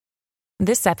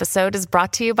This episode is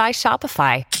brought to you by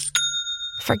Shopify.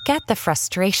 Forget the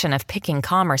frustration of picking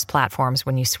commerce platforms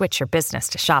when you switch your business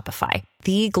to Shopify,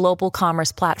 the global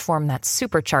commerce platform that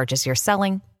supercharges your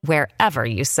selling wherever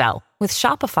you sell. With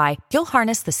Shopify, you'll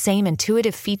harness the same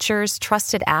intuitive features,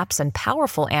 trusted apps, and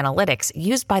powerful analytics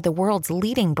used by the world's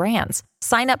leading brands.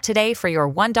 Sign up today for your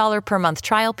 $1 per month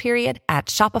trial period at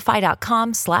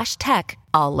shopify.com/tech,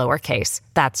 all lowercase.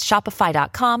 That's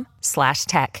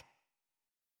shopify.com/tech.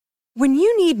 When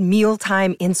you need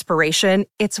mealtime inspiration,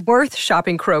 it's worth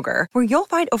shopping Kroger, where you'll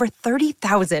find over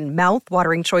 30,000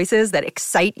 mouth-watering choices that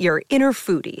excite your inner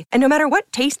foodie. And no matter what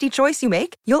tasty choice you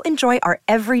make, you'll enjoy our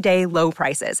everyday low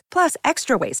prices, plus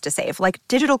extra ways to save, like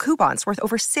digital coupons worth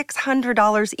over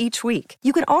 $600 each week.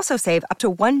 You can also save up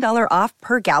to $1 off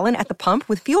per gallon at the pump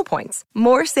with fuel points.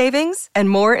 More savings and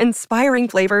more inspiring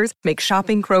flavors make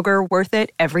shopping Kroger worth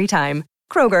it every time.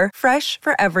 Kroger, fresh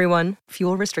for everyone.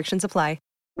 Fuel restrictions apply.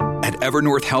 At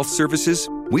Evernorth Health Services,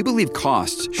 we believe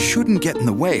costs shouldn't get in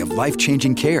the way of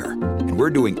life-changing care, and we're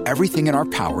doing everything in our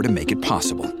power to make it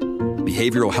possible.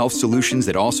 Behavioral health solutions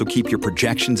that also keep your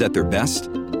projections at their best?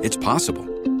 It's possible.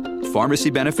 Pharmacy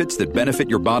benefits that benefit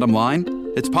your bottom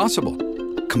line? It's possible.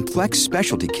 Complex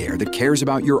specialty care that cares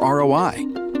about your ROI?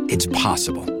 It's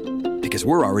possible. Because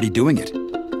we're already doing it.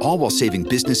 All while saving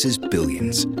businesses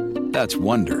billions. That's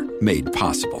Wonder made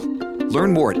possible.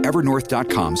 Learn more at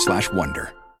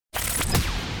evernorth.com/wonder.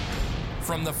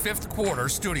 From the Fifth Quarter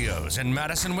Studios in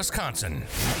Madison, Wisconsin,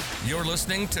 you're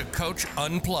listening to Coach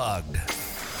Unplugged.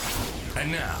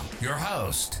 And now, your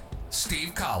host,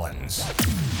 Steve Collins.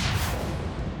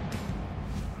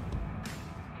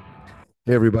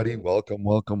 Hey, everybody. Welcome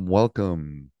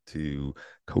to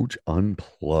Coach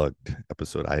Unplugged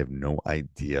episode. I have no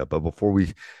idea. But before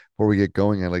we get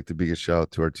going, I'd like to big a shout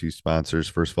out to our two sponsors.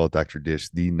 First of all, Dr. Dish,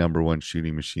 the #1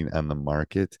 shooting machine on the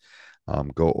market.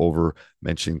 Go over,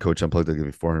 mention Coach Unplugged. They'll give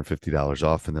you $450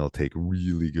 off, and they'll take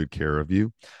really good care of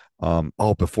you.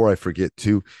 Before I forget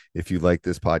too, if you like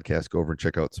this podcast, go over and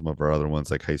check out some of our other ones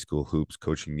like High School Hoops,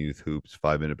 Coaching Youth Hoops,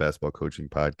 5-Minute Basketball Coaching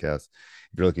Podcast.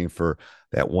 If you're looking for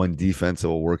that one defense that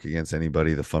will work against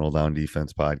anybody, the Funnel Down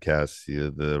Defense Podcast,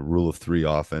 the Rule of 3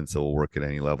 offense that will work at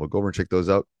any level, go over and check those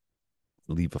out.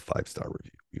 Leave a 5-star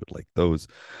review. We would like those.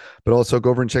 But also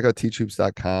go over and check out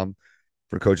teachhoops.com.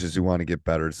 For coaches who want to get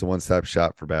better. It's the one-stop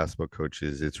shop for basketball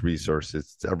coaches. It's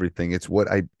resources. It's everything. It's what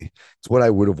I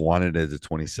would have wanted as a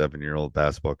 27-year-old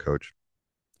basketball coach.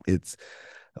 It's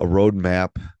a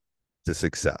roadmap to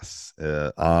success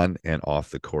on and off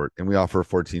the court. And we offer a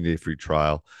 14-day free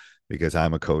trial because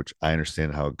I'm a coach. I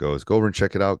understand how it goes. Go over and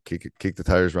check it out. Kick the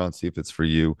tires around, see if it's for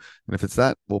you. And if it's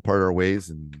not, we'll part our ways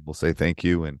and we'll say thank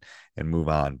you and move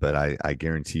on. But I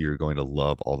guarantee you're going to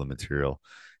love all the material.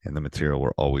 And the material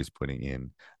we're always putting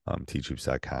in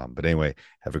teachhoops.com. But anyway,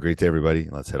 have a great day, everybody.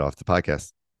 Let's head off the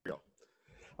podcast.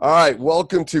 All right.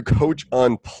 Welcome to Coach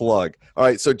Unplug. All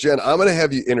right. So, Jen, I'm going to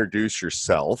have you introduce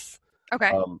yourself.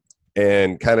 Okay.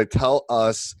 And kind of tell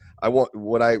us,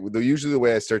 usually the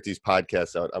way I start these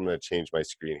podcasts out, I'm going to change my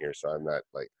screen here. So I'm not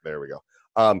there we go.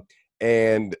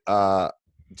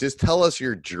 Just tell us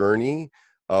your journey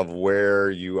of where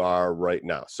you are right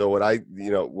now. So when I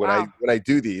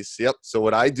do these, so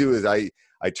what I do is I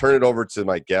turn it over to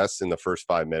my guests in the first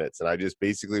 5 minutes. And I just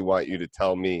basically want you to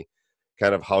tell me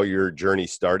kind of how your journey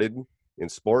started in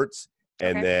sports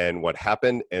and then what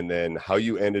happened and then how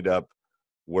you ended up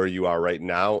where you are right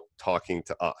now talking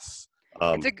to us.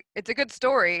 It's a good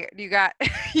story.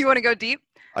 You want to go deep?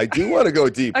 I do want to go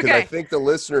deep because Okay. I think the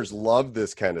listeners love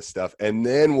this kind of stuff. And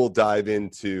then we'll dive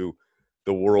into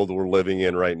the world we're living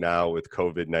in right now with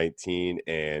COVID-19.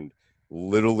 And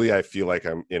literally, I feel like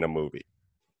I'm in a movie.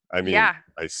 I mean,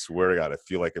 I swear to God, I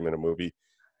feel like I'm in a movie.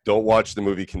 Don't watch the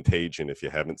movie Contagion. If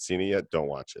you haven't seen it yet, don't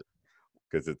watch it.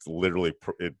 Because it's literally,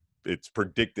 it's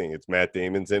predicting, it's Matt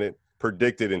Damon's in it,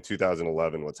 predicted in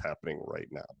 2011 what's happening right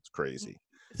now. It's crazy.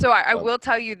 So I will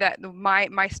tell you that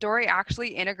my story actually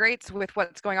integrates with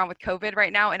what's going on with COVID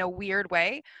right now in a weird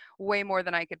way more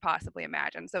than I could possibly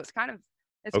imagine. So it's going to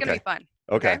be fun.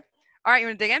 Okay. All right. You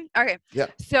want to dig in? Okay. Yeah.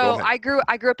 So I grew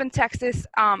up in Texas.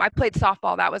 I played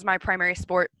softball. That was my primary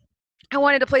sport. I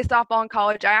wanted to play softball in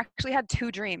college. I actually had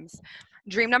 2 dreams.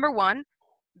 Dream number 1,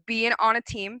 being on a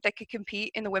team that could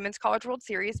compete in the Women's College World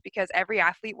Series because every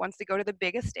athlete wants to go to the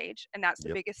biggest stage, and that's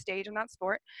the biggest stage in that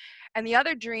sport. And the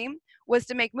other dream was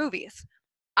to make movies.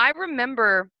 I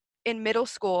remember in middle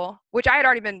school, which I had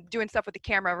already been doing stuff with the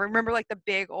camera. Remember the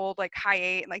big old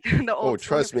Hi8 and the old. Oh,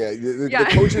 trust me, the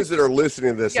coaches that are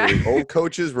listening to this, the old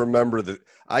coaches remember that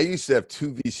I used to have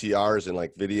 2 VCRs and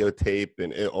videotape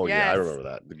and I remember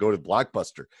that. To go to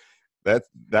Blockbuster. that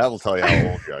will tell you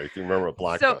how old you are. You can remember a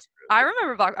Blockbuster. So I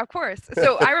remember of course.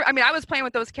 So I mean, I was playing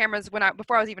with those cameras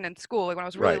before I was even in school, like when I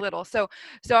was really little. So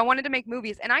I wanted to make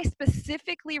movies, and I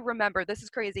specifically remember, this is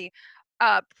crazy,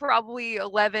 probably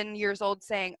 11 years old,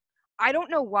 saying, I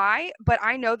don't know why, but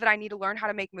I know that I need to learn how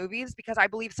to make movies because I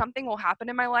believe something will happen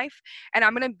in my life, and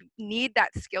I'm going to need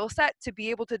that skill set to be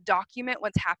able to document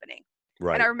what's happening.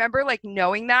 Right. And I remember like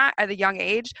knowing that at a young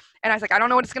age, and I was like, I don't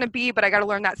know what it's going to be, but I got to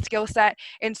learn that skill set.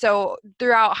 And so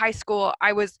throughout high school,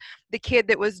 I was the kid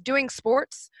that was doing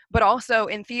sports, but also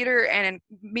in theater and in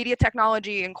media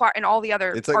technology and all the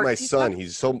other. It's like my son. Stuff.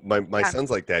 He's so my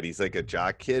son's like that. He's like a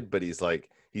jock kid, but he's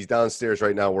downstairs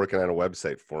right now working on a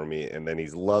website for me. And then he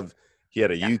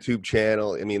had a YouTube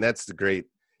channel. I mean, that's the great.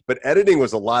 But editing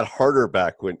was a lot harder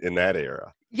back in that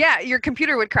era. Yeah, your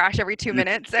computer would crash every 2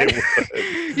 minutes, and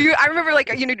I remember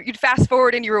like you'd fast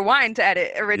forward and you rewind to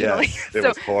edit originally. Yes, it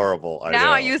was horrible.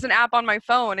 I use an app on my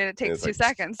phone and it takes 2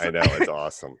 seconds. I know, it's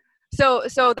awesome.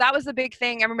 So that was the big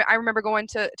thing. I remember going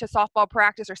to softball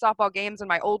practice or softball games in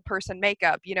my old person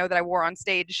makeup, that I wore on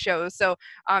stage shows. So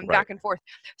back and forth.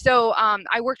 So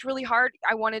I worked really hard.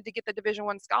 I wanted to get the Division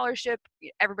I scholarship.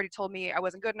 Everybody told me I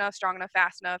wasn't good enough, strong enough,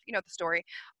 fast enough. You know the story.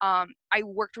 I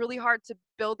worked really hard to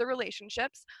build the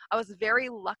relationships. I was very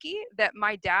lucky that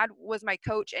my dad was my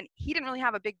coach, and he didn't really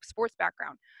have a big sports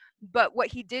background. But what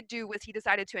he did do was he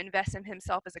decided to invest in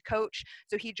himself as a coach.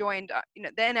 So he joined, the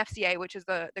NFCA, which is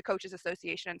the Coaches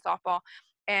Association in softball.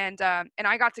 And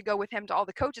I got to go with him to all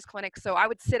the coaches clinics. So I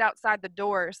would sit outside the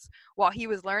doors while he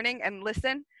was learning and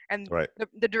listen. And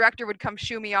the director would come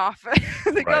shoo me off.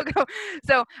 Go.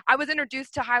 So I was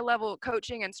introduced to high level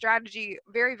coaching and strategy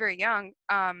very, very young.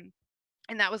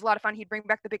 And that was a lot of fun. He'd bring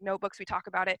back the big notebooks. We talk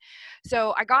about it.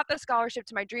 So I got the scholarship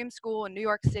to my dream school in New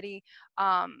York City.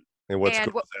 And what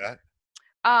school was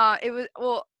that? It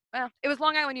was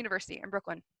Long Island University in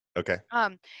Brooklyn. Okay.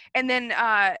 And then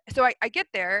so I get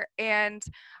there, and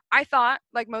I thought,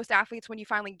 like most athletes, when you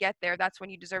finally get there, that's when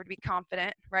you deserve to be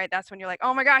confident, right? That's when you're like,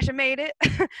 oh my gosh, I made it.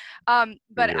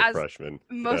 But you're as a freshman.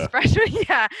 Most freshmen,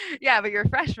 but you're a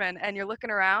freshman, and you're looking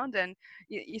around, and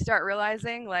you start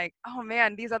realizing, like, oh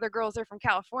man, these other girls are from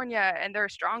California, and they're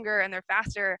stronger and they're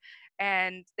faster,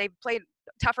 and they've played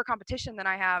tougher competition than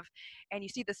I have. And you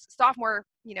see this sophomore,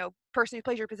 person who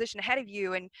plays your position ahead of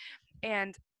you,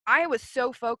 and I was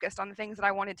so focused on the things that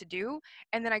I wanted to do.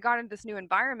 And then I got into this new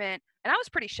environment, and I was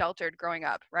pretty sheltered growing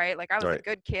up, right? Like I was a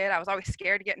good kid. I was always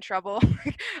scared to get in trouble.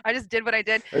 I just did what I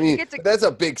did. I mean, that's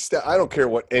a big step. I don't care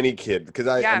what any kid, because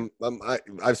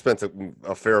I've spent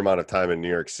a fair amount of time in New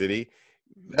York City.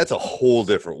 That's a whole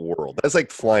different world. That's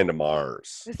like flying to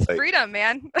Mars. It's freedom,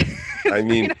 man. I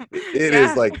mean, it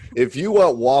is like, if you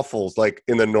want waffles, like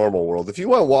in the normal world, if you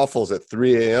want waffles at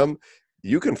 3 a.m.,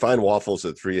 you can find waffles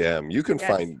at 3 a.m. You can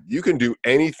you can do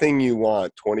anything you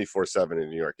want 24/7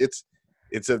 in New York.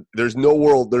 There's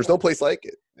no place like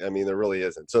it. I mean, there really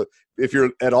isn't. So if you're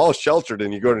at all sheltered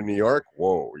and you go to New York,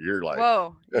 you're like,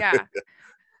 whoa, yeah.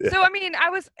 So, I mean,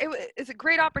 it's a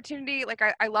great opportunity. Like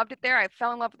I loved it there. I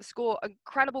fell in love with the school,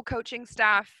 incredible coaching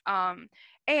staff.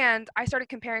 And I started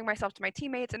comparing myself to my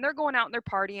teammates, and they're going out and they're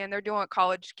partying, they're doing what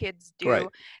college kids do. Right.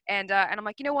 And I'm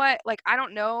like, you know what? Like, I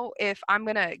don't know if I'm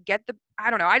going to I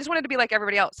don't know. I just wanted to be like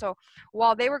everybody else. So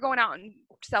while they were going out and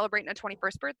celebrating a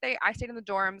 21st birthday, I stayed in the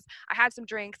dorms. I had some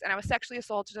drinks, and I was sexually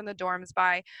assaulted in the dorms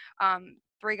by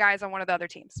 3 guys on one of the other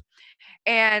teams.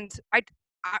 And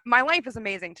my life is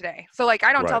amazing today. So like,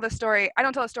 I don't tell this story. I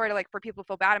don't tell a story to like for people to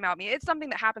feel bad about me. It's something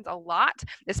that happens a lot,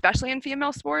 especially in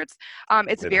female sports.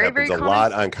 It very, very common. A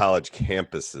lot on college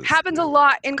campuses. Happens a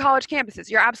lot in college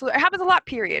campuses. It happens a lot,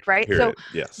 period. Right. Period. So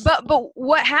yes. But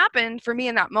what happened for me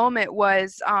in that moment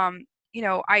was,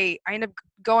 I ended up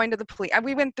going to the police.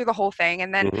 We went through the whole thing.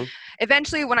 And then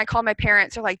eventually when I called my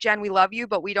parents, they're like, Jen, we love you,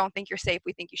 but we don't think you're safe.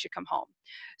 We think you should come home.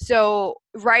 So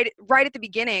right at the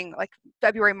beginning, like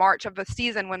February, March of the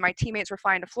season, when my teammates were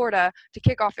flying to Florida to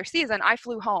kick off their season, I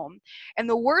flew home. And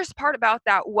the worst part about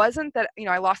that wasn't that,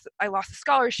 I lost the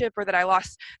scholarship or that I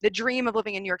lost the dream of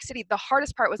living in New York City. The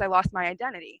hardest part was I lost my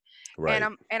identity. Right.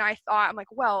 And I thought, I'm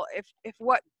like, well, if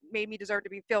what made me deserve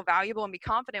to feel valuable and be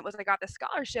confident was I got this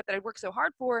scholarship that I'd worked so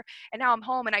hard for, and now I'm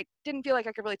home, and I didn't feel like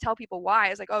I could really tell people why.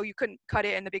 It's like, oh, you couldn't cut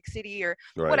it in the big city or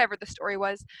whatever the story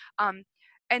was.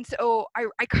 And so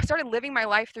I started living my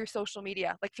life through social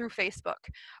media, like through Facebook.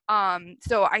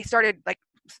 So I started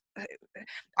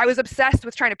I was obsessed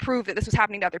with trying to prove that this was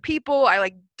happening to other people. I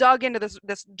like dug into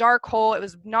this dark hole. It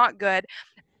was not good.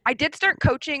 I did start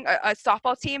coaching a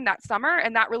softball team that summer,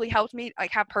 and that really helped me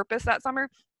like have purpose that summer.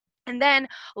 And then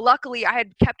luckily I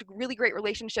had kept really great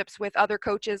relationships with other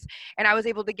coaches, and I was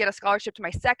able to get a scholarship to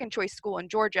my second choice school in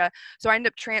Georgia. So I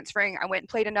ended up transferring. I went and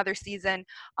played another season.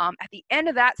 At the end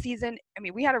of that season, I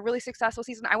mean, we had a really successful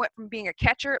season. I went from being a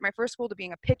catcher at my first school to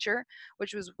being a pitcher,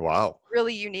 which was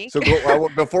really unique. So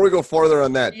before we go farther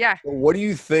on that, yeah. What do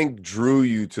you think drew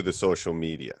you to the social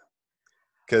media?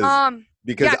 Because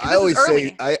I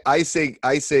always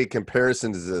say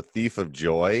comparison is a thief of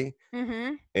joy,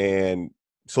 and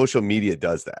social media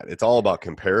does that. It's all about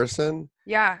comparison,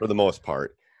 for the most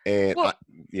part, and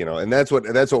and that's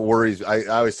what worries. I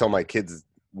always tell my kids,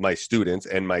 my students,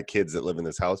 and my kids that live in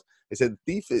this house. I said,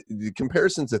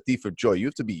 comparison's a thief of joy. You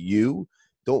have to be you.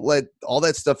 Don't let all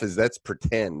that stuff that's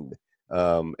pretend,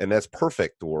 and that's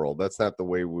perfect world. That's not the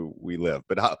way we live.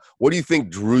 But what do you think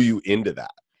drew you into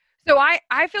that? So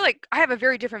I feel like I have a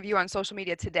very different view on social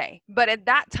media today, but at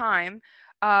that time,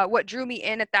 what drew me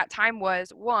in at that time was,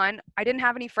 one, I didn't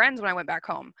have any friends when I went back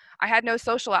home. I had no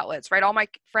social outlets, right? All my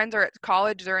friends are at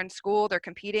college, they're in school, they're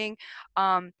competing.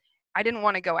 I didn't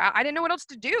want to go out. I didn't know what else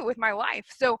to do with my life.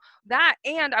 So that,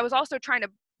 and I was also trying to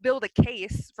build a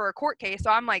case for a court case. So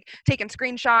I'm like taking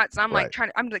screenshots. I'm like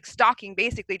I'm like stalking,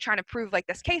 basically trying to prove like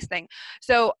this case thing.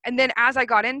 So, and then as I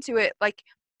got into it, like,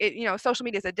 social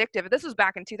media is addictive. This was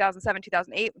back in 2007,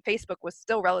 2008. Facebook was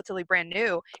still relatively brand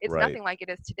new. It's nothing like it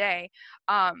is today.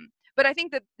 But I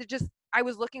think that I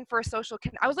was looking for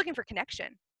I was looking for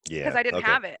connection because I didn't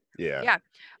have it. Yeah.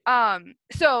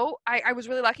 So I was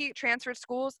really lucky. Transferred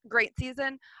schools, great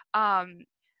season.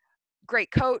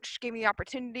 Great coach, gave me the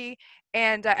opportunity.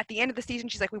 And at the end of the season,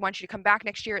 she's like, we want you to come back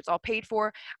next year. It's all paid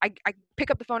for. I pick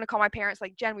up the phone and call my parents,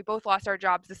 like, Jen, we both lost our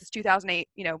jobs. This is 2008,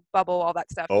 bubble, all that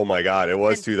stuff. Oh my God. It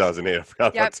was 2008. I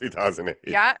forgot about 2008.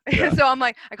 Yeah. So I'm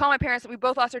like, I call my parents, we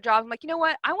both lost our jobs. I'm like, you know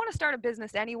what? I want to start a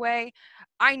business anyway.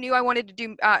 I knew I wanted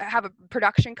to have a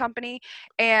production company.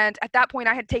 And at that point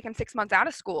I had taken 6 months out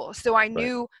of school. So I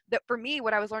knew that for me,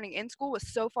 what I was learning in school was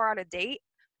so far out of date.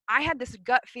 I had this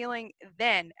gut feeling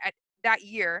then at that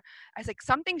year. I was like,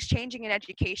 something's changing in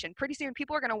education. Pretty soon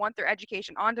people are going to want their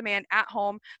education on demand at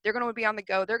home. They're going to be on the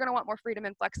go. They're going to want more freedom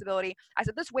and flexibility. I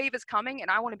said, this wave is coming and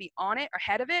I want to be on it,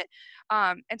 ahead of it.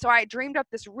 And so I dreamed up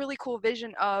this really cool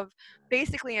vision of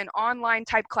basically an online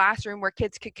type classroom where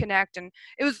kids could connect. And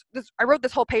I wrote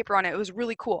this whole paper on it. It was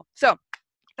really cool. So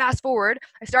fast forward,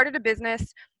 I started a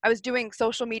business. I was doing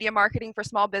social media marketing for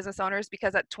small business owners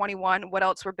because at 21, what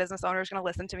else were business owners going to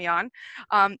listen to me on?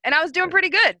 And I was doing pretty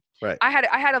good. Right. I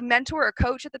had a mentor, a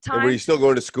coach at the time. And were you still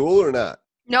going to school or not?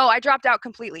 No, I dropped out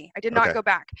completely. I did not go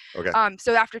back. Okay.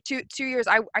 So after two years,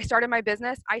 I started my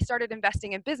business. I started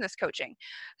investing in business coaching.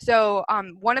 So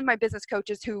one of my business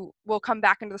coaches, who will come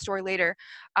back into the story later,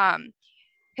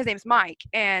 his name's Mike,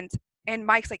 and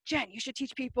Mike's like, Jen, you should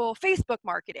teach people Facebook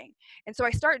marketing. And so I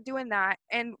started doing that,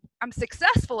 and I'm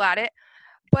successful at it,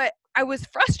 but I was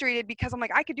frustrated because I'm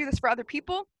like, I could do this for other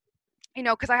people,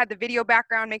 because I had the video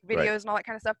background, make videos and all that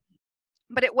kind of stuff,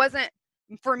 but it wasn't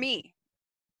for me.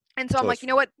 And so I'm like, you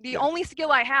know what? The only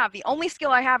skill I have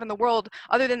in the world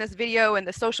other than this video and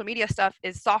the social media stuff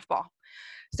is softball.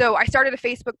 So I started a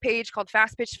Facebook page called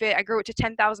Fast Pitch Fit. I grew it to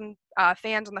 10,000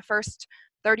 fans in the first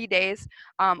 30 days.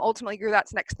 Ultimately grew that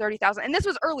to next 30,000. And this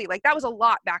was early. Like, that was a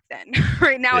lot back then.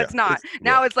 Right now it's not.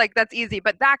 Now it's like, that's easy.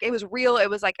 But back, it was real. It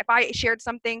was like, if I shared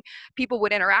something, people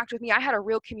would interact with me. I had a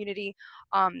real community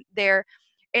there.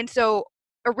 And so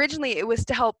originally it was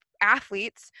to help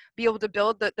athletes be able to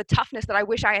build the toughness that I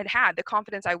wish I had, the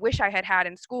confidence I wish I had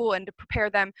in school, and to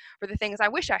prepare them for the things I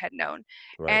wish I had known.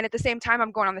 And at the same time,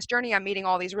 I'm going on this journey. I'm meeting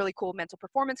all these really cool mental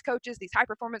performance coaches, these high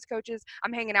performance coaches.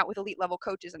 I'm hanging out with elite level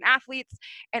coaches and athletes,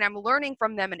 and I'm learning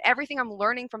from them, and everything I'm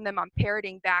learning from them, I'm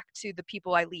parroting back to the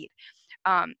people I lead.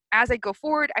 As I go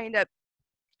forward, I end up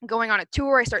going on a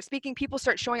tour. I start speaking. People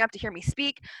start showing up to hear me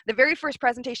speak. The very first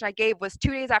presentation I gave was 2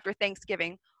 days after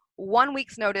Thanksgiving, 1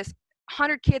 week's notice.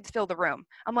 100 kids fill the room.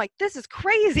 I'm like, this is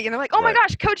crazy. And they're like, oh my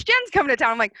gosh, Coach Jen's coming to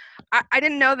town. I'm like, I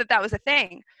didn't know that was a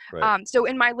thing. So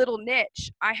in my little niche,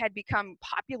 I had become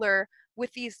popular with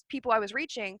these people I was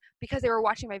reaching because they were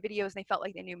watching my videos and they felt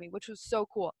like they knew me, which was so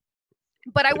cool.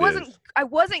 But I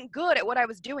wasn't good at what I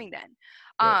was doing then.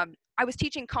 I was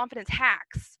teaching confidence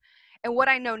hacks. And what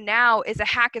I know now is a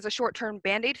hack is a short-term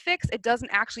Band-Aid fix. It doesn't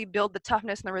actually build the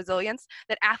toughness and the resilience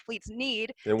that athletes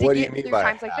need to get through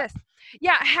times like this.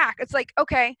 Yeah, a hack. It's like,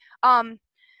 okay, I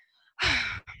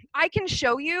can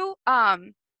show you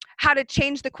how to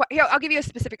change I'll give you a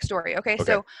specific story. Okay.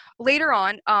 So later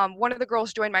on, one of the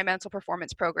girls joined my mental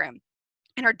performance program.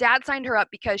 And her dad signed her up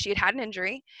because she had an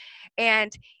injury,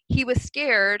 and he was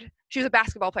scared. She was a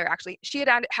basketball player, actually. She had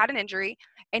an injury,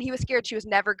 and he was scared she was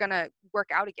never going to work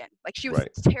out again. Like, she was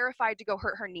terrified to go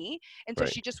hurt her knee, and so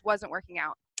she just wasn't working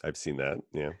out. I've seen that,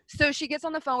 yeah. So she gets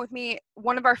on the phone with me.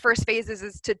 One of our first phases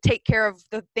is to take care of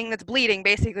the thing that's bleeding,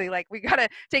 basically. Like, we got to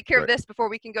take care of this before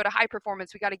we can go to high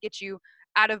performance. We got to get you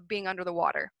out of being under the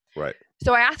water. Right.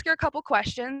 So I ask her a couple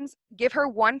questions, give her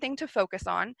one thing to focus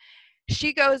on.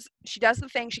 She goes, she does the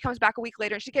thing. She comes back a week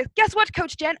later and she goes, guess what,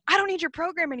 Coach Jenn? I don't need your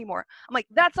program anymore. I'm like,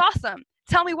 that's awesome.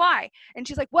 Tell me why. And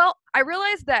she's like, well, I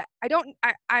realized that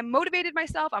I motivated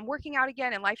myself. I'm working out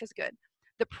again and life is good.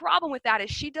 The problem with that is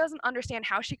she doesn't understand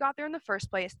how she got there in the first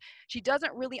place. She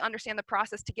doesn't really understand the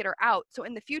process to get her out. So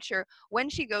in the future, when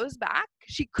she goes back,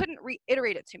 she couldn't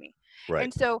reiterate it to me. Right.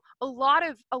 And so a lot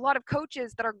of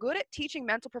coaches that are good at teaching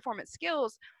mental performance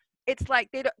skills, it's like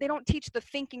they don't teach the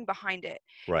thinking behind it.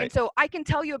 Right. And so I can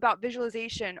tell you about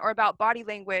visualization or about body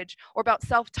language or about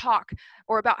self-talk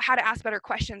or about how to ask better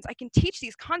questions. I can teach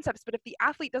these concepts, but if the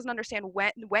athlete doesn't understand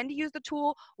when to use the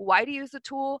tool, why to use the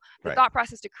tool, the thought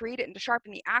process to create it and to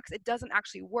sharpen the axe, it doesn't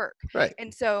actually work. Right.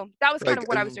 And so that was kind of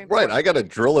what I was doing. Right. I got a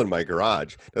drill in my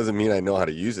garage. Doesn't mean I know how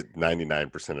to use it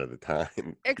 99% of the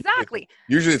time. Exactly.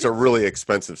 Usually it's a really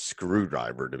expensive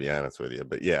screwdriver, to be honest with you,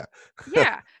 but yeah.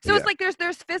 Yeah. So it's like there's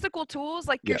physical tools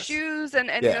like your shoes and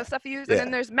you know, stuff you use, and then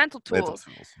there's mental tools.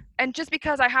 And just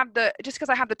because I have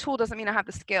the tool doesn't mean I have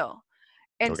the skill.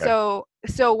 And so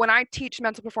when I teach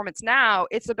mental performance now,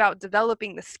 it's about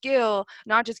developing the skill,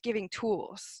 not just giving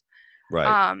tools.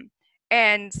 Right.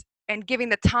 And giving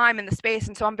the time and the space.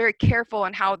 And so I'm very careful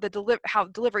in how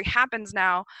delivery happens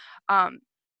now.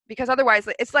 Because otherwise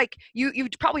it's like you've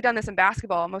probably done this in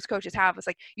basketball. Most coaches have. It's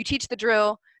like you teach the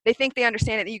drill, they think they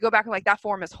understand it, and you go back and like, that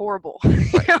form is horrible.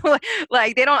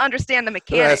 Like they don't understand the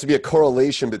mechanics. There has to be a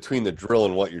correlation between the drill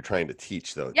and what you're trying to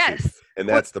teach, though. Yes. Too. And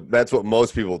that's what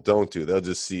most people don't do. They'll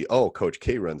just see, oh, Coach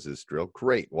K runs this drill.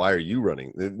 Great. Why are you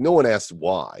running? No one asks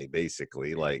why,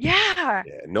 basically. Like,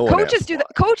 no one coaches do that.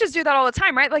 Coaches do that all the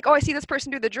time, right? Like, oh, I see this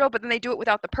person do the drill, but then they do it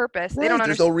without the purpose. Right. They don't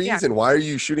There's understand. no reason. Why are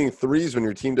you shooting threes when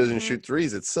your team doesn't shoot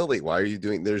threes? It's silly. Why are you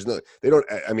doing?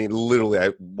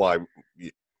 Literally, why?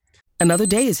 Another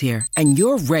day is here, and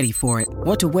you're ready for it.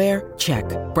 What to wear? Check.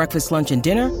 Breakfast, lunch, and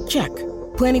dinner? Check.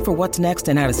 Planning for what's next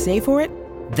and how to save for it?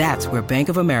 That's where Bank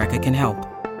of America can help.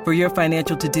 For your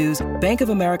financial to-dos, Bank of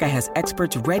America has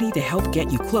experts ready to help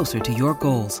get you closer to your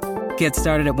goals. Get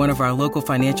started at one of our local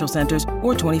financial centers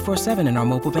or 24/7 in our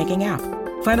mobile banking app.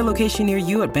 Find a location near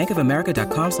you at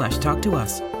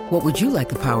bankofamerica.com/talktous. What would you like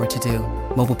the power to do?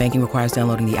 Mobile banking requires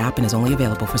downloading the app and is only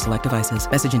available for select devices.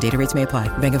 Message and data rates may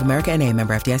apply. Bank of America NA,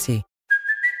 member FDIC.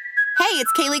 Hey,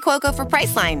 it's Kaylee Cuoco for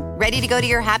Priceline. Ready to go to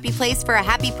your happy place for a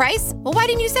happy price? Well, why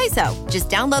didn't you say so? Just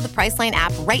download the Priceline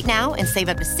app right now and save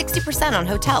up to 60% on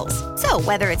hotels. So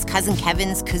whether it's Cousin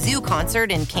Kevin's Kazoo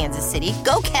Concert in Kansas City,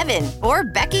 go Kevin, or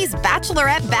Becky's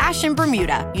Bachelorette Bash in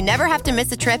Bermuda, you never have to miss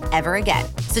a trip ever again.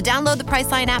 So download the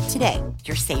Priceline app today.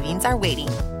 Your savings are waiting.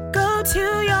 Go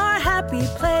to your happy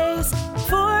place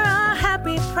for a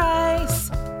happy price.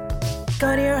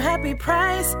 Go to your happy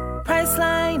price,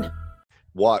 Priceline.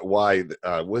 Why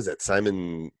was that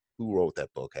Simon, who wrote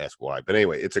that book? Ask Why. But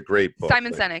anyway, it's a great book.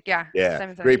 Simon Sinek, yeah.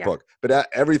 Simon Sinek, great book. But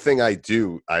everything I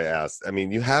do, I ask. I mean,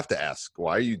 you have to ask,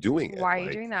 why are you doing it? Why are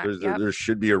you doing that? There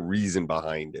should be a reason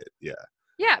behind it. Yeah.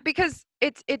 Yeah, because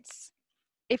it's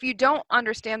if you don't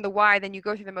understand the why, then you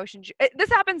go through the motions. This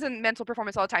happens in mental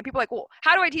performance all the time. People are like, well,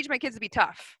 how do I teach my kids to be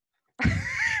tough?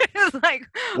 It's like,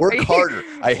 work harder.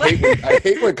 I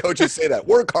hate when coaches say that.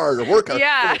 Work harder.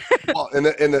 Yeah.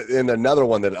 And another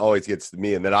one that always gets to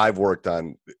me, and that I've worked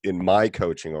on in my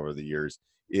coaching over the years,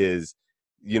 is,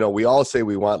 we all say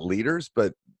we want leaders,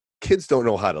 but kids don't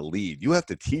know how to lead. You have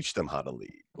to teach them how to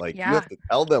lead. Like, you have to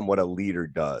tell them what a leader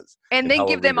does, and then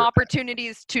give them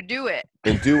opportunities to do it,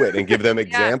 and give them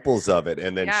examples of it,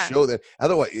 and then show them.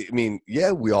 Otherwise, I mean,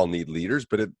 we all need leaders,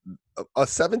 but a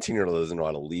 17-year-old doesn't know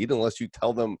how to lead unless you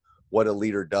tell them what a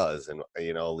leader does. And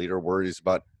a leader worries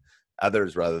about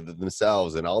others rather than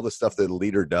themselves, and all the stuff that a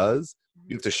leader does.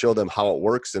 You have to show them how it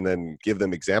works, and then give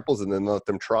them examples, and then let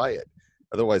them try it.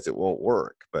 Otherwise, it won't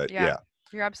work. But yeah.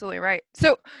 You're absolutely right.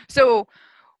 So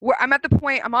I'm at the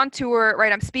point, I'm on tour,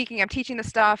 right? I'm speaking, I'm teaching the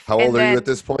stuff. How old are you at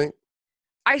this point?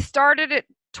 I started at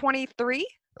 23.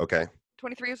 Okay.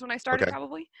 23 is when I started,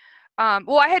 probably.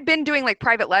 Well, I had been doing like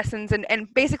private lessons, and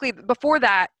basically before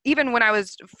that, even when I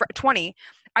was 20,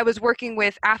 I was working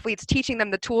with athletes, teaching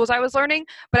them the tools I was learning,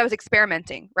 but I was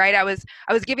experimenting, right? I was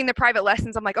giving the private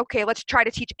lessons. I'm like, okay, let's try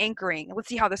to teach anchoring. Let's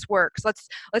see how this works.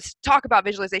 Let's talk about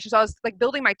visualization. So I was like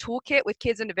building my toolkit with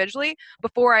kids individually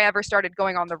before I ever started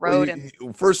going on the road.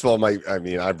 First of all,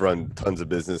 I've run tons of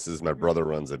businesses. My brother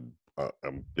runs a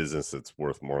business that's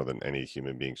worth more than any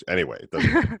human being. Anyway, it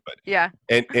doesn't matter, but yeah.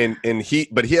 And he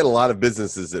had a lot of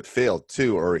businesses that failed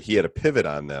too, or he had a pivot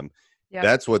on them. Yep.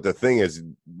 That's what the thing is.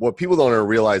 What people don't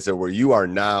realize that where you are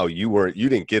now, you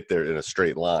didn't get there in a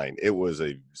straight line. It was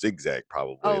a zigzag,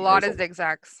 probably. A lot of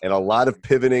zigzags. And a lot of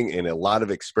pivoting and a lot of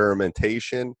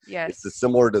experimentation. Yes. It's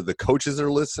similar to the coaches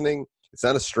are listening. It's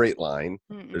not a straight line.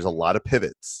 There's a lot of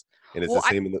pivots. And it's the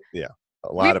same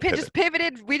a lot of pivots.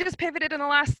 We just pivoted in the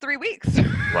last 3 weeks.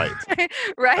 Right.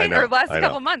 Right. Or last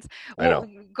couple months. Well,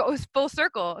 goes full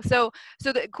circle. So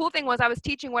the cool thing was I was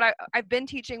teaching I've been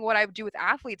teaching what I do with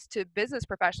athletes to business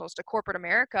professionals, to corporate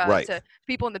America, to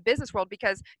people in the business world,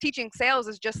 because teaching sales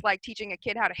is just like teaching a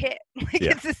kid how to hit.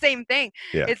 It's the same thing.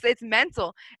 Yeah. It's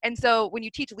mental. And so when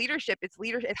you teach leadership, it's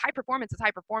high performance is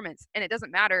high performance. And it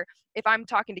doesn't matter if I'm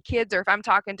talking to kids or if I'm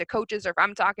talking to coaches or if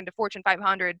I'm talking to Fortune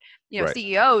 500,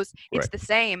 CEOs, it's the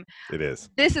same. It is.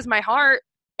 This is my heart.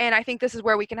 And I think this is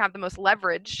where we can have the most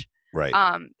leverage,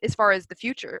 as far as the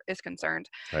future is concerned.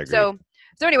 I agree. So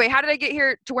anyway, how did I get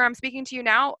here to where I'm speaking to you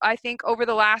now? I think over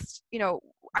the last,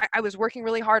 I was working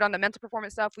really hard on the mental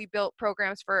performance stuff. We built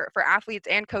programs for athletes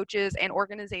and coaches and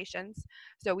organizations,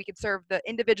 so we could serve the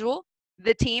individual,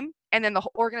 the team, and then the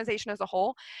whole organization as a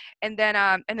whole. And then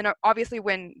obviously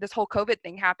when this whole COVID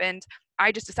thing happened,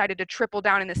 I just decided to triple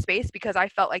down in this space because I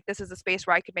felt like this is a space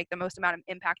where I could make the most amount of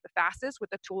impact the fastest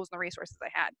with the tools and the resources I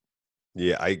had.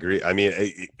 Yeah, I agree. I mean,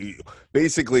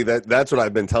 basically that's what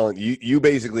I've been telling you. You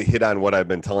basically hit on what I've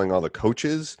been telling all the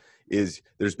coaches is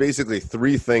there's basically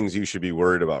 3 things you should be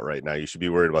worried about right now. You should be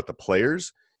worried about the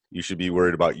players. You should be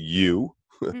worried about you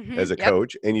as a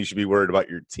coach, and you should be worried about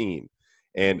your team.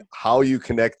 And how you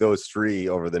connect those 3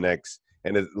 over the next,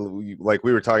 and like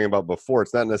we were talking about before,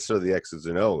 it's not necessarily the X's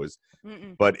and O's,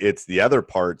 but it's the other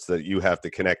parts that you have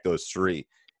to connect those 3.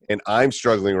 And I'm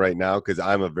struggling right now because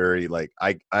I'm a very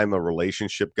I'm a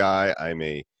relationship guy. I'm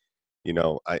a,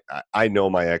 I know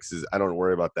my exes. I don't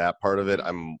worry about that part of it.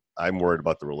 I'm worried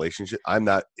about the relationship.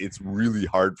 It's really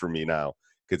hard for me now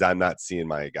because I'm not seeing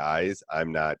my guys.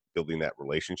 I'm not building that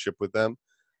relationship with them.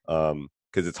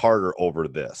 Because it's harder over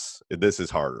this. This is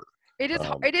harder. It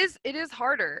is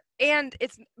harder. And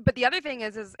but the other thing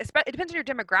is it depends on your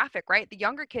demographic, right? The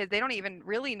younger kids, they don't even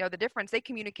really know the difference. They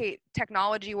communicate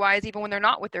technology wise, even when they're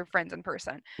not with their friends in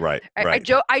person. Right.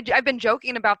 I've been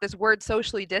joking about this word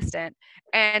socially distant,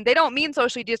 and they don't mean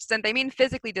socially distant. They mean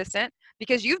physically distant,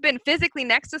 because you've been physically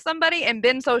next to somebody and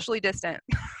been socially distant.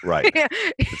 Right.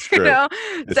 It's true.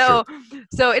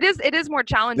 So it is more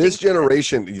challenging. This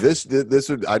generation,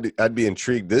 I'd be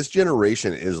intrigued. This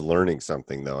generation is learning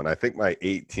something though. And I think my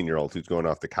 18-year-old who's going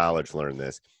off to college learned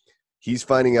this. He's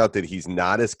finding out that he's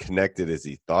not as connected as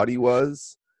he thought he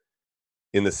was,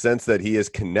 in the sense that he is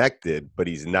connected, but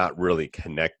he's not really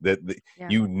connected.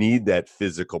 You need that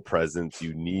physical presence.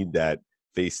 You need that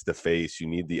face-to-face. You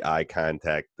need the eye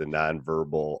contact, the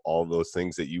nonverbal, all those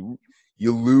things that you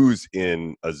lose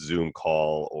in a Zoom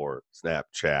call or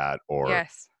Snapchat or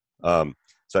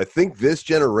so I think this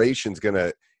generation's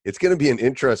it's gonna be an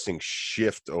interesting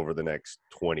shift over the next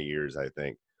 20 years, I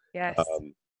think. Yes.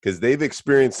 Because they've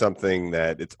experienced something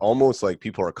that it's almost like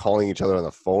people are calling each other on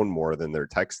the phone more than they're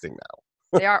texting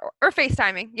now. They are, or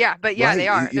FaceTiming. Yeah, but right. They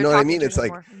are. You know what I mean? It's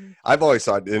like, I've always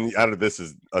thought, and out of this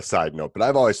is a side note, but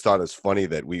I've always thought it's funny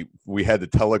that we had the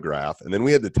telegraph, and then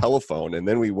we had the telephone, and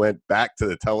then we went back to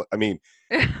the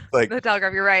like the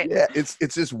telegraph. You're right. Yeah, it's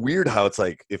just weird how it's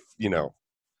like, if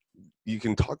you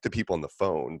can talk to people on the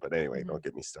phone, but anyway, don't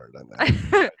get me started on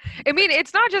that. I mean,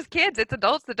 it's not just kids; it's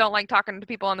adults that don't like talking to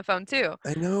people on the phone too.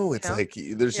 I know it's like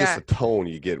there's just a tone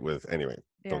you get with. Anyway,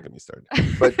 don't get me started.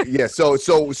 But yeah, so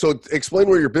explain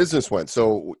where your business went.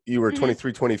 So you were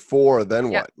 23, 24.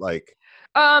 Then what? Like,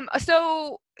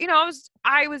 so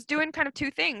I was doing kind of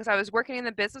 2 things. I was working in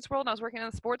the business world, and I was working in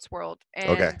the sports world.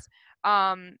 And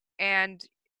and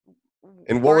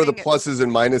what were the pluses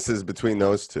and minuses between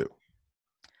those 2?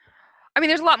 I mean,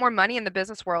 there's a lot more money in the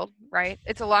business world, right?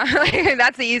 It's a lot.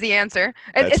 That's the easy answer.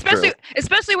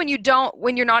 Especially when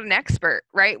you're not an expert,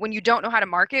 right? When you don't know how to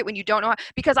market, when you don't know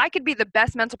because I could be the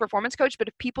best mental performance coach, but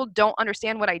if people don't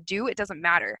understand what I do, it doesn't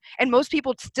matter. And most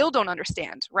people still don't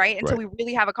understand, right? Until we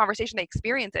really have a conversation, they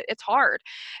experience it. It's hard.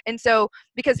 And so,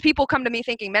 because people come to me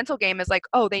thinking mental game is like,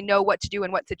 oh, they know what to do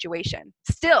in what situation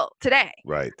still today.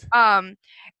 Right.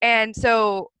 And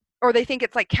so, or they think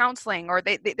it's like counseling, or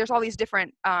there's all these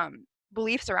different,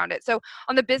 beliefs around it. So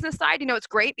on the business side, it's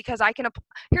great because I can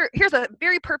here's a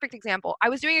very perfect example. I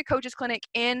was doing a coaches clinic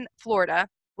in Florida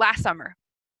last summer.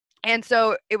 And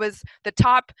so it was there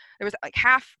was like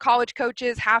half college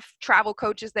coaches, half travel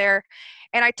coaches there.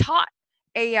 And I taught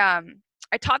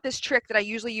this trick that I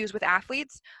usually use with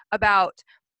athletes about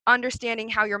understanding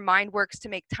how your mind works to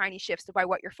make tiny shifts by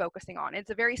what you're focusing on. It's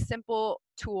a very simple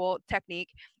technique,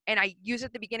 and I use it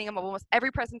at the beginning of almost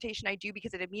every presentation I do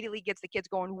because it immediately gets the kids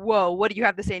going, whoa, what do you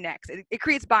have to say next? It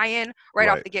creates buy-in right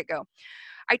off the get-go.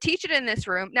 I teach it in this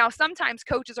room. Now, sometimes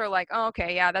coaches are like, oh,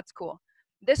 okay, yeah, that's cool.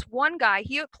 This one guy,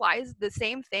 he applies the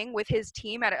same thing with his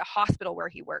team at a hospital where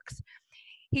he works.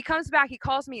 He comes back, he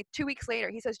calls me 2 weeks later.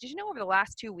 He says, did you know over the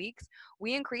last 2 weeks,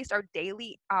 we increased our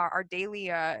daily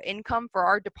income for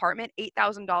our department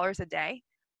 $8,000 a day?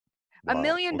 Wow. $1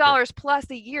 million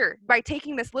plus a year by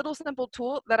taking this little simple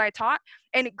tool that I taught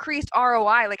and increased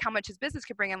ROI, like how much his business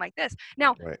could bring in like this.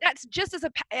 Now, that's just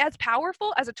as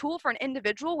powerful as a tool for an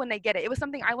individual when they get it. It was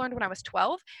something I learned when I was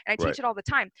 12, and I teach it all the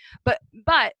time. But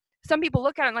some people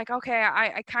look at it and like, okay,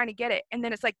 I kind of get it. And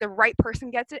then it's like the right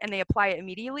person gets it and they apply it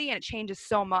immediately and it changes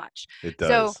so much. It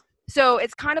does. So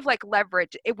it's kind of like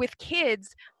leverage. With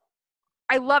kids,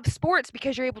 I love sports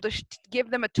because you're able to give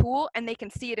them a tool and they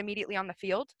can see it immediately on the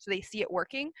field. So they see it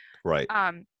working. Right.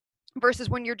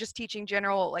 Versus when you're just teaching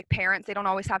general, like parents, they don't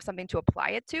always have something to apply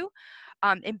it to.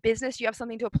 In business, you have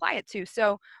something to apply it to.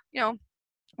 So,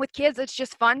 with kids, it's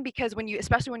just fun because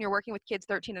especially when you're working with kids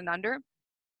 13 and under,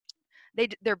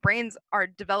 their brains are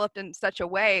developed in such a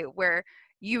way where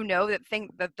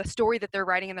that the story that they're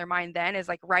writing in their mind then is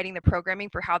like writing the programming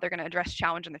for how they're going to address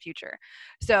challenge in the future.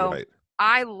 So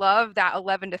I love that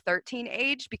 11 to 13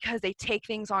 age because they take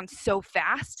things on so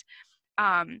fast.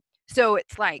 So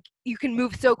it's like you can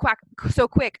move so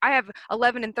quick. I have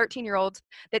 11 and 13-year-olds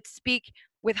that speak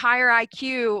with higher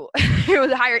IQ,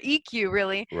 with higher EQ,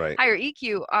 really, higher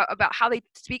EQ about how they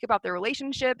speak about their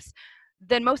relationships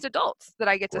than most adults that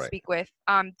I get to speak with,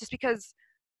 just because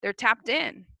they're tapped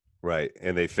in. Right.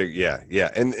 And they figure, yeah.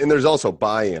 And there's also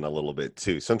buy-in a little bit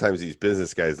too. Sometimes these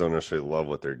business guys don't necessarily love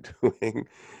what they're doing.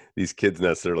 These kids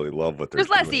necessarily love what they're doing.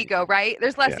 There's less ego, right?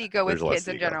 There's less ego with kids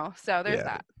in general. So there's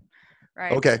that.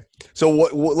 Right. Okay. So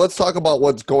let's talk about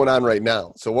what's going on right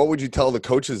now. So what would you tell the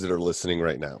coaches that are listening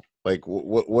right now? Like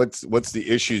what's the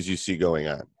issues you see going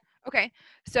on? Okay.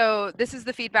 So this is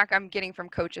the feedback I'm getting from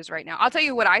coaches right now. I'll tell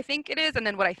you what I think it is, and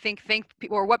then what I think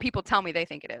or what people tell me they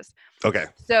think it is. Okay.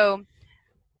 So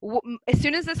as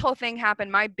soon as this whole thing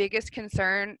happened, my biggest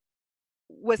concern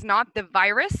was not the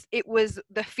virus. It was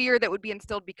the fear that would be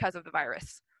instilled because of the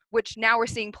virus, which now we're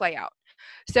seeing play out.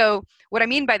 So what I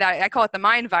mean by that, I call it the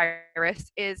mind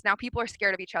virus, is now people are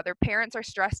scared of each other. Parents are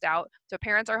stressed out. So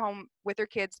parents are home with their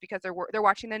kids because they're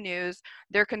watching the news.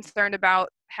 They're concerned about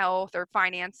health or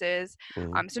finances.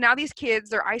 Mm-hmm. So now these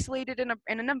kids, they're isolated in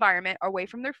an environment away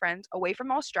from their friends, away from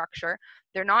all structure.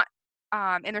 They're not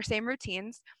in their same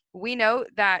routines. We know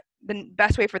that the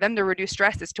best way for them to reduce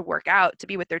stress is to work out, to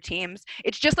be with their teams.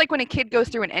 It's just like when a kid goes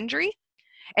through an injury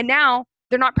and now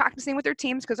they're not practicing with their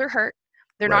teams because they're hurt.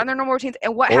 They're not in their normal routines.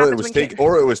 And what happens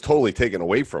or it was totally taken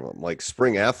away from them, like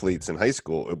spring athletes in high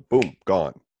school, boom,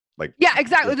 gone. Like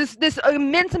exactly. This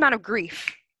immense amount of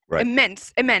grief. Right.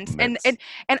 Immense. And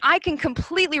I can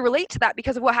completely relate to that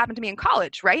because of what happened to me in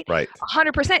college, right? Right.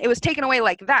 100%. It was taken away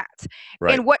like that.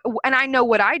 Right. And I know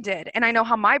what I did, and I know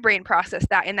how my brain processed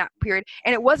that in that period.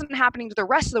 And it wasn't happening to the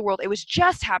rest of the world. It was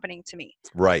just happening to me.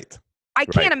 Right. I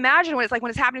can't imagine what it's like when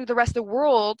it's happening to the rest of the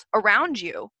world around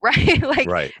you,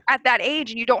 right? At that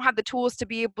age, and you don't have the tools to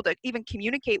be able to even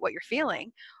communicate what you're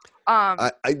feeling.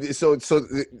 So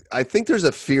I think there's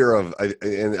a fear of,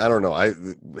 and I don't know,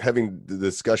 having the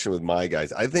discussion with my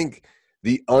guys, I think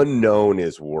the unknown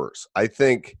is worse. I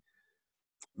think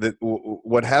that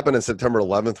what happened on September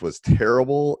 11th was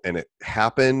terrible, and it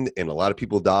happened, and a lot of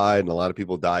people died, and a lot of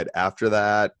people died after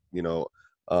that,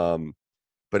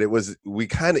 but it was, you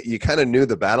kind of knew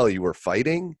the battle you were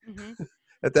fighting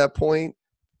at that point,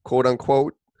 quote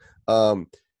unquote. I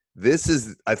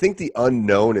think the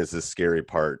unknown is the scary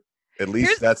part. At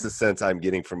least that's the sense I'm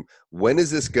getting from, when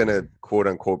is this going to quote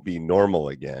unquote be normal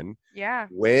again? Yeah.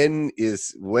 When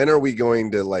are we going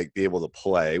to be able to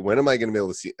play? When am I going to be able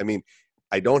to see? I mean,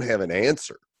 I don't have an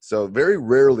answer. So very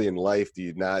rarely in life do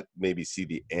you not maybe see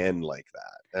the end like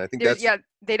that. And I think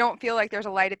they don't feel like there's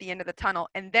a light at the end of the tunnel.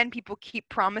 And then people keep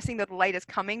promising that the light is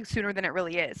coming sooner than it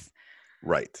really is.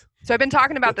 Right. So I've been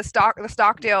talking about the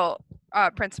Stockdale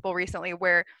principle recently,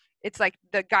 where it's like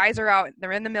the guys are out,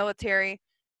 they're in the military,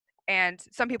 and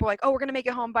some people are like, oh, we're going to make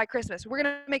it home by Christmas. We're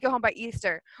going to make it home by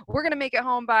Easter. We're going to make it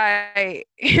home by,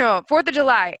 4th of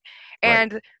July.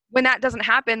 And when that doesn't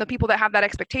happen, the people that have that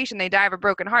expectation, they die of a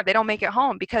broken heart. They don't make it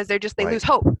home because they Right. lose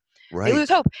hope. Right. They lose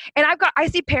hope. And I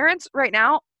see parents right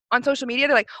now on social media.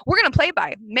 They're like, we're going to play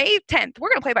by May 10th. We're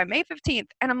going to play by May 15th.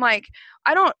 And I'm like,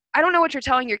 I don't know what you're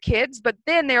telling your kids. But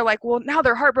then they're like, well, now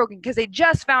they're heartbroken because they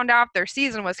just found out their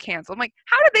season was canceled. I'm like,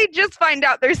 how did they just find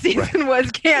out their season was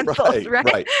canceled?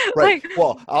 Right. Like,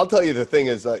 well, I'll tell you, the thing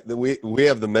is, we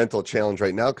have the mental challenge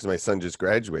right now because my son just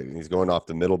graduated. He's going off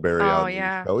to Middlebury on the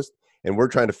East Coast. And we're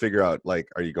trying to figure out, like,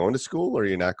 are you going to school or are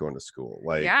you not going to school?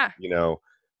 Like,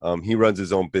 he runs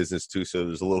his own business too. So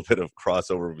there's a little bit of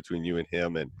crossover between you and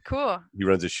him. And cool. He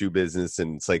runs a shoe business.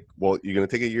 And it's like, well, you're going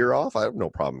to take a year off? I have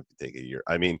no problem if you take a year.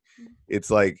 I mean,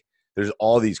 it's like, there's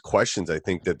all these questions I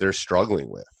think that they're struggling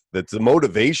with. That's a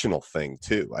motivational thing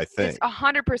too, I think. It's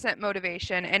 100%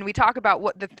 motivation. And we talk about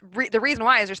what the reason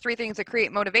why is there's three things that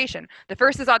create motivation. The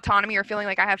first is autonomy, or feeling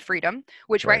like I have freedom,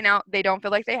 which right now they don't feel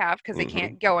like they have because they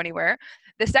can't go anywhere.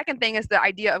 The second thing is the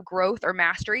idea of growth or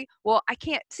mastery. Well, I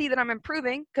can't see that I'm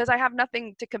improving because I have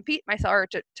nothing to compete myself, or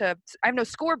I have no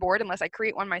scoreboard unless I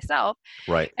create one myself.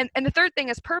 Right. And the third thing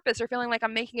is purpose, or feeling like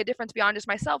I'm making a difference beyond just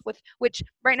myself, which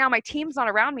right now my team's not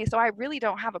around me. So I really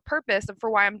don't have a purpose for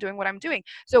why I'm doing what I'm doing.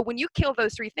 So when you kill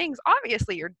those three things,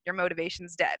 obviously your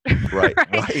motivation's dead. Right.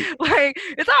 Like,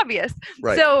 it's obvious.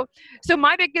 Right. So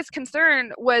my biggest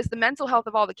concern was the mental health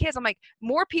of all the kids. I'm like,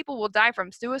 more people will die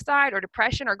from suicide or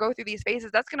depression or go through these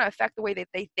phases. That's going to affect the way that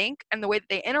they think and the way that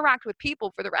they interact with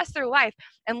people for the rest of their life,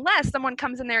 unless someone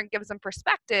comes in there and gives them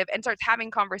perspective and starts having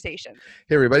conversations.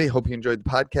 Hey, everybody. Hope you enjoyed the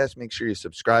podcast. Make sure you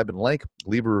subscribe and like,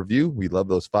 leave a review. We love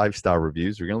those 5-star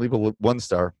reviews. We're going to leave a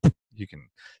 1-star. You can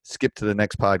skip to the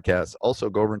next podcast. Also,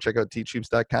 go over and check out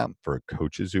teachhoops.com for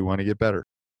coaches who want to get better.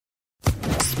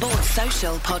 Sports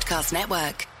Social Podcast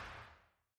Network.